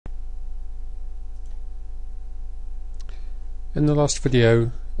In the last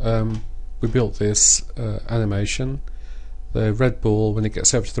video we built this animation. The red ball, when it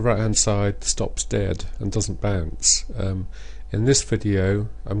gets over to the right hand side, stops dead and doesn't bounce. In this video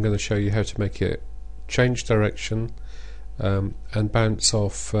I'm going to show you how to make it change direction and bounce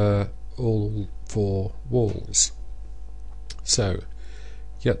off all four walls. So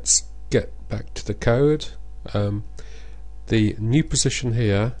let's get back to the code. The new position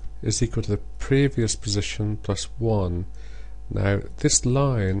here is equal to the previous position plus 1. Now this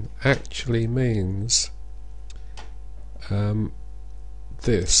line actually means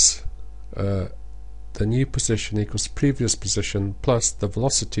this, the new position equals the previous position plus the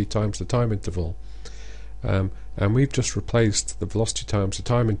velocity times the time interval, and we've just replaced the velocity times the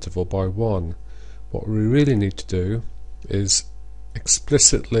time interval by 1. What we really need to do is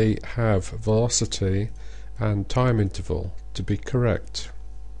explicitly have velocity and time interval to be correct.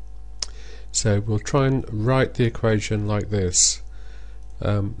 So we'll try and write the equation like this.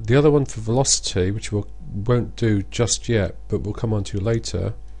 The other one for velocity, which we won't do just yet but we'll come on to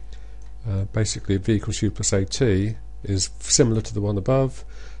later, basically v equals u plus at, is similar to the one above.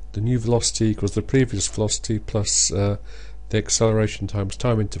 The new velocity equals the previous velocity plus the acceleration times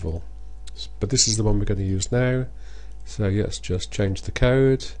time interval. But this is the one we're going to use now, so let's just change the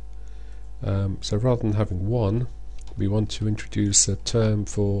code. So rather than having 1, we want to introduce a term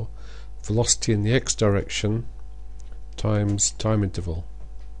for velocity in the x direction times time interval,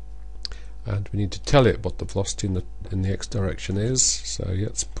 and we need to tell it what the velocity in the x direction is. So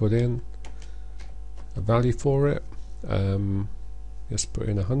let's put in a value for it. Let's put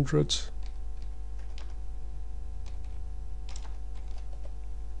in 100.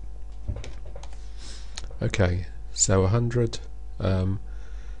 Okay, so 100, and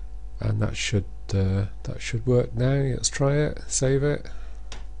that should work now. Let's try it, save it,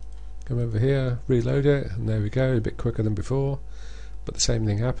 come over here, reload it, and there we go, a bit quicker than before, but the same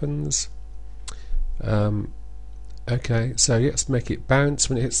thing happens. Okay, so let's make it bounce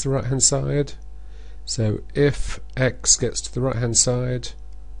when it hits the right hand side. So if x gets to the right hand side,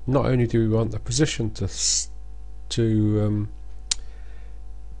 not only do we want the position to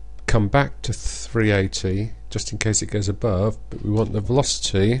come back to 380 just in case it goes above, but we want the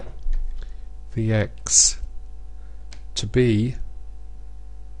velocity Vx to be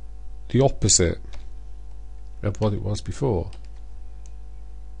the opposite of what it was before.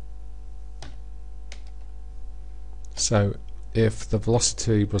 So if the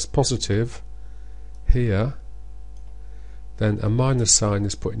velocity was positive here, then a minus sign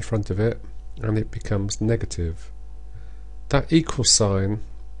is put in front of it and it becomes negative. That equal sign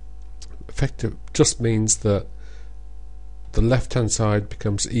effective just means that the left hand side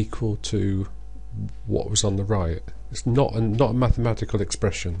becomes equal to what was on the right. It's not a mathematical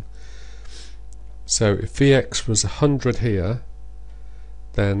expression. So if Vx was 100 here,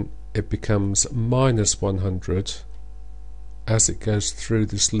 then it becomes minus 100 as it goes through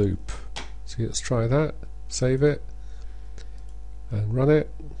this loop. So let's try that, save it and run it.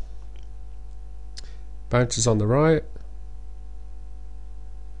 Bounces on the right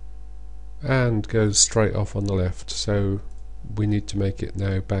and goes straight off on the left, so we need to make it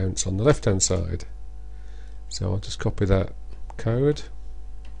now bounce on the left hand side. So I'll just copy that code,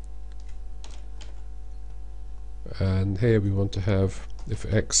 and here we want to have, if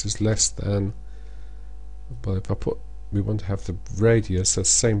x is less than, well, if I put, we want to have the radius as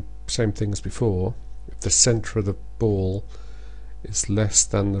same thing as before. If the center of the ball is less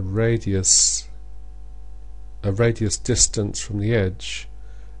than the radius, a radius distance from the edge,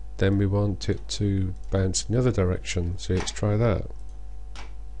 then we want it to bounce in the other direction. So let's try that.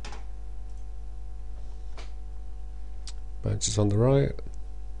 Bounces on the right,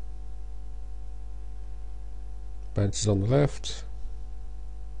 bounces on the left.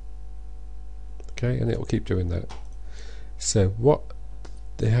 Okay, and it will keep doing that. So what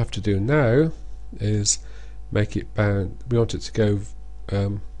they have to do now is make it bounce. We want it to go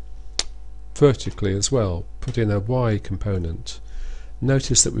vertically as well. Put in a y component.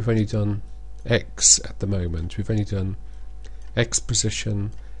 Notice that we've only done x at the moment. We've only done x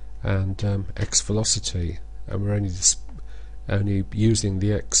position and x velocity, and we're only using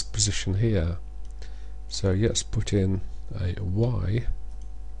the x position here. So let's put in a y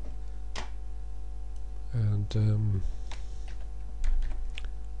and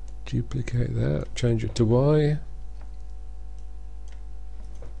duplicate that, change it to y.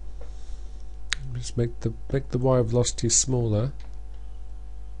 Just make the y velocity smaller.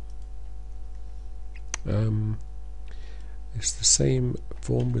 It's the same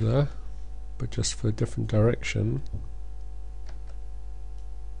formula but just for a different direction.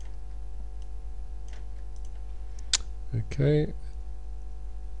 Okay,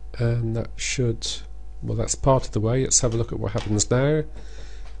 and that should, well, that's part of the way. Let's have a look at what happens now.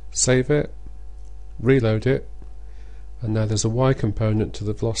 Save it, reload it, and now there's a y component to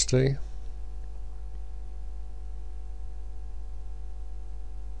the velocity.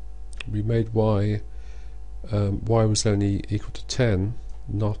 We made y was only equal to 10,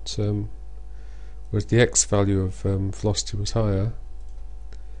 not whereas the x value of velocity was higher,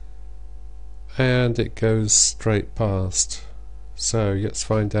 and it goes straight past. So let's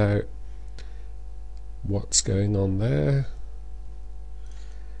find out what's going on there.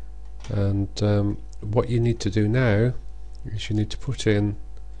 And what you need to do now is you need to put in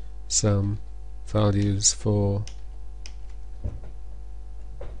some values for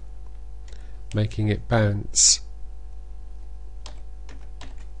making it bounce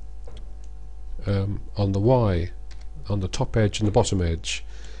on the y, on the top edge and the bottom edge.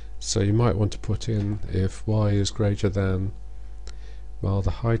 So you might want to put in, if y is greater than, well, the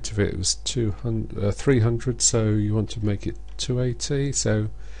height of it was 300, so you want to make it 280. So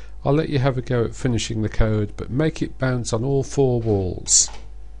I'll let you have a go at finishing the code, but make it bounce on all four walls.